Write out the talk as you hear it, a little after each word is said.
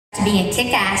To being a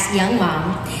kick-ass young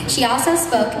mom. She also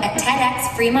spoke at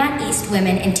TEDx Fremont East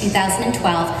Women in 2012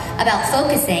 about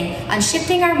focusing on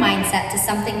shifting our mindset to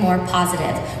something more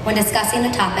positive when discussing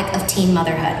the topic of teen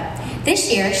motherhood. This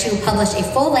year, she will publish a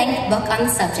full-length book on the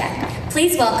subject.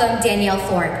 Please welcome Danielle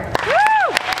Ford.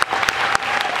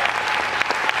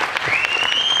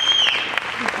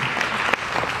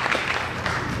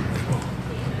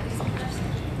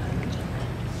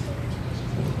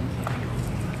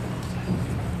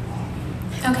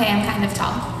 Okay, I'm kind of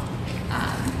tall.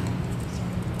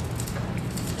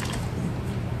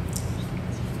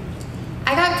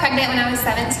 I got pregnant when I was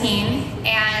 17,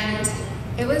 and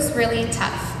it was really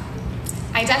tough.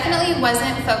 I definitely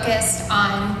wasn't focused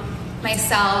on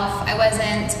myself. I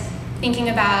wasn't thinking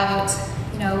about,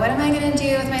 what am I gonna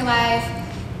do with my life?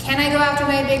 Can I go after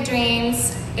my big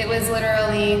dreams? It was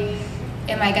literally,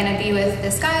 am I gonna be with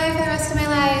this guy for the rest of my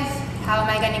life? How am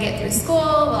I gonna get through school?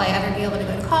 Will I ever be able to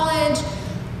go to college?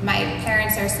 My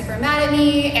parents are super mad at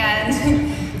me,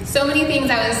 and so many things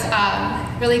I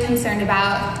was really concerned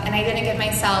about, and I didn't give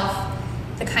myself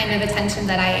the kind of attention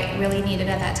that I really needed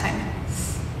at that time.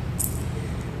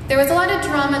 There was a lot of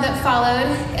drama that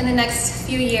followed in the next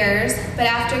few years, but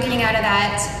after getting out of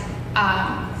that,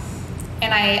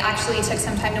 and I actually took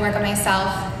some time to work on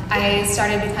myself, I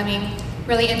started becoming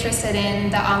really interested in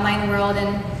the online world,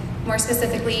 and more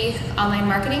specifically, online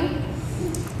marketing.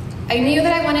 I knew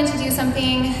that I wanted to do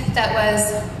something that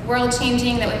was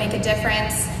world-changing, that would make a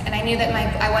difference, and I knew that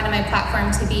I wanted my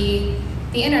platform to be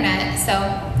the internet. So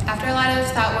after a lot of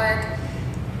thought work,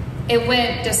 it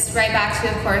went just right back to,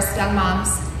 of course, Young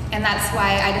Moms, and that's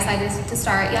why I decided to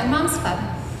start Young Moms Club.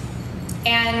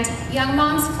 And Young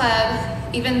Moms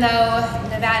Club, even though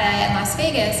Nevada and Las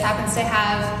Vegas happens to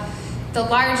have the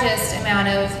largest amount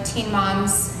of teen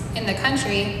moms in the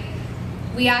country,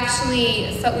 we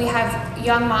have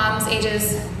young moms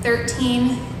ages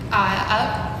 13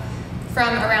 up from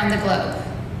around the globe.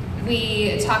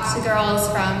 We talk to girls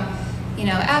from,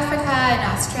 Africa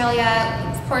and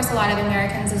Australia, of course a lot of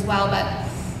Americans as well, but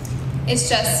it's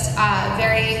just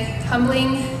very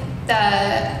humbling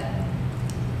the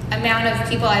amount of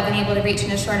people I've been able to reach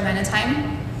in a short amount of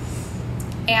time.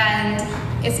 And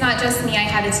it's not just me, I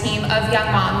have a team of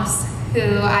young moms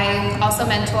who I also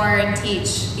mentor and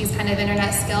teach these kind of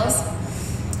internet skills.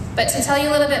 But to tell you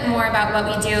a little bit more about what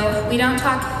we do, we don't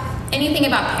talk anything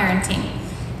about parenting.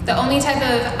 The only type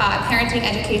of parenting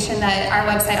education that our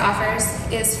website offers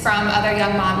is from other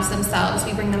young moms themselves.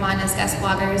 We bring them on as guest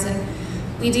bloggers,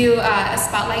 and we do a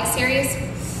spotlight series.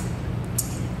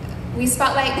 We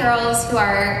spotlight girls who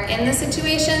are in the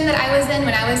situation that I was in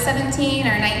when I was 17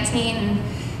 or 19,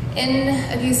 in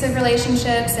abusive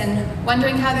relationships and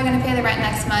wondering how they're going to pay the rent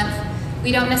next month.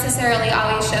 We don't necessarily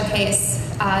always showcase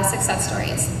success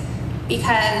stories,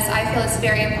 because I feel it's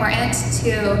very important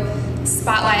to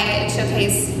spotlight and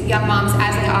showcase young moms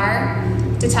as they are,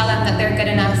 to tell them that they're good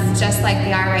enough just like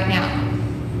they are right now.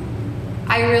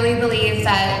 I really believe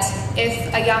that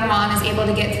if a young mom is able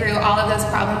to get through all of those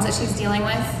problems that she's dealing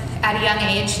with at a young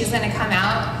age, she's going to come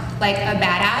out like a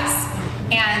badass.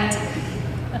 And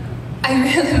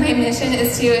my mission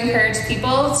is to encourage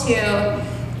people to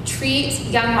treat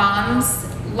young moms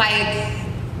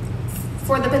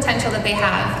for the potential that they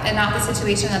have and not the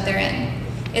situation that they're in.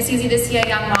 It's easy to see a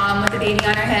young mom with a baby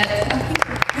on her hip,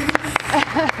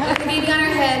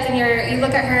 and you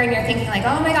look at her and you're thinking like,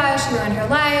 oh my gosh, she ruined her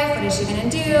life, what is she gonna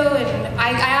do? And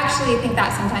I actually think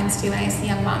that sometimes too when I see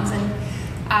young moms, and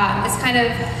it's kind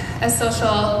of a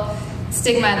social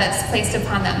stigma that's placed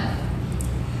upon them.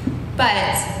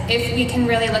 But if we can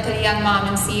really look at a young mom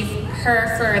and see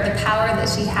her for the power that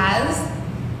she has.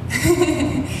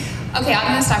 Okay, I'm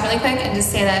gonna stop really quick and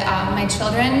just say that my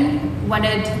children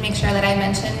wanted to make sure that I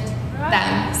mentioned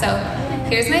them. So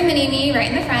here's my mini-me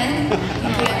right in the front.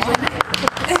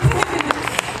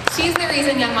 She's the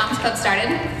reason Young Moms Club started.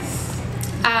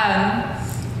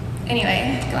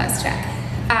 Anyway, lost track.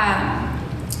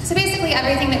 So basically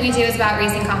everything that we do is about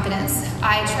raising confidence.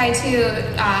 I try to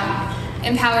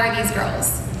empower these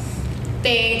girls.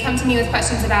 They come to me with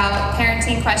questions about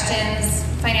parenting questions,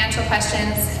 financial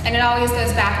questions, and it always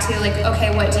goes back to like, okay,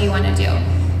 what do you want to do?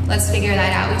 Let's figure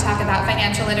that out. We talk about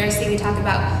financial literacy, we talk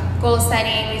about goal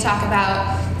setting, we talk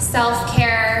about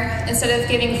self-care. Instead of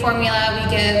giving formula,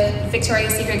 we give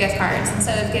Victoria's Secret gift cards.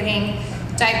 Instead of giving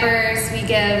diapers, we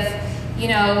give,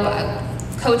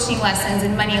 coaching lessons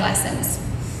and money lessons.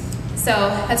 So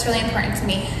that's really important to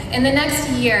me. In the next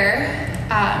year,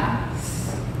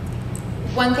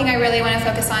 one thing I really want to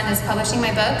focus on is publishing my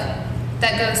book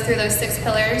that goes through those 6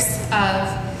 pillars of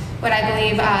what I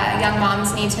believe young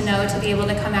moms need to know to be able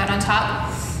to come out on top.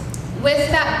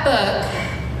 With that book,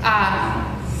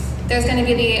 There's going to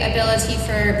be the ability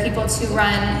for people to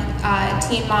run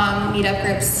teen mom meetup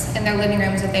groups in their living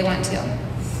rooms if they want to,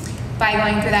 by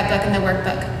going through that book and the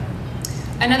workbook.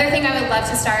 Another thing I would love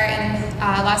to start in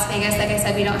Las Vegas, like I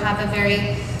said, we don't have a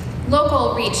very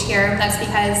local reach here. That's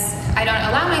because I don't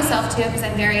allow myself to, because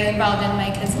I'm very involved in my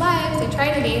kids' lives. I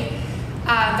try to be.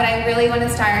 But I really want to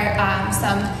start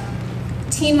some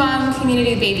teen mom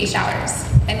community baby showers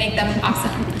and make them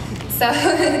awesome. So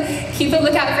keep a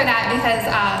lookout for that, because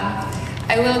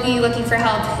I will be looking for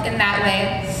help in that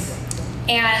way.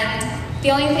 And the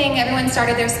only thing, everyone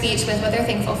started their speech with what they're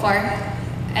thankful for.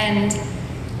 And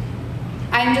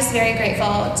I'm just very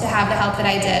grateful to have the help that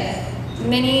I did.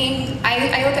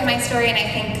 I look at my story and I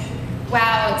think,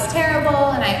 wow, it's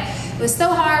terrible, and it was so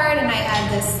hard, and I had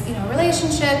this,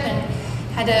 relationship, and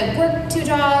had to work 2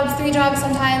 jobs, 3 jobs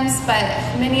sometimes, but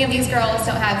many of these girls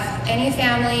don't have any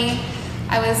family.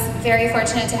 I was very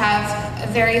fortunate to have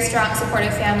a very strong,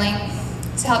 supportive family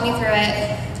to help me through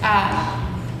it.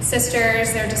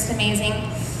 Sisters, they're just amazing.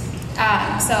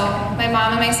 So my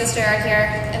mom and my sister are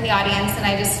here in the audience, and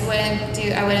I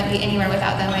wouldn't be anywhere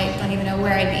without them. I don't even know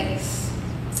where I'd be.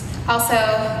 Also,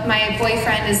 my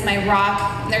boyfriend is my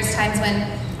rock. There's times when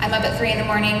I'm up at 3 in the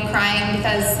morning crying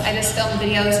because I just filmed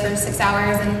videos for 6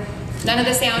 hours and none of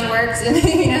the sound works, and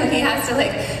he has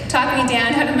to talk me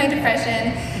down out of my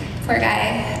depression. Poor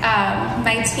guy.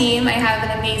 My team, I have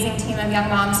an amazing team of young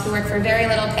moms who work for very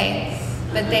little pay,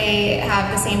 but they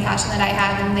have the same passion that I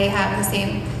have, and they have the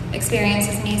same experience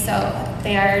as me, so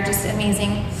they are just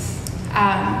amazing.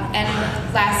 And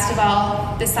last of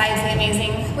all, besides the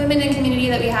amazing women in community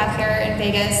that we have here in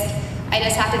Vegas, I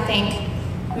just have to thank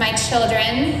my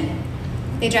children.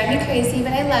 They drive me crazy,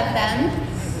 but I love them.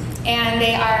 And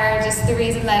they are just the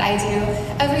reason that I do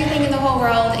everything in the whole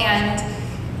world. And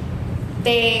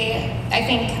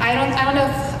I don't know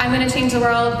if I'm going to change the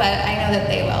world, but I know that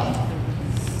they will.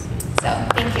 So,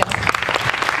 thank you.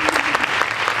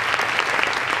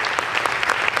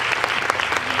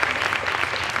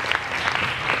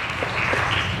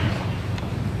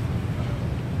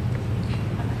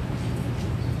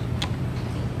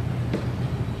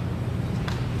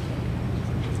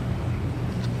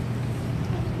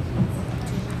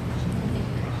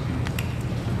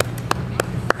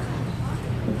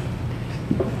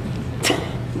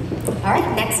 All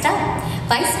right, next up,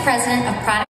 Vice President of Product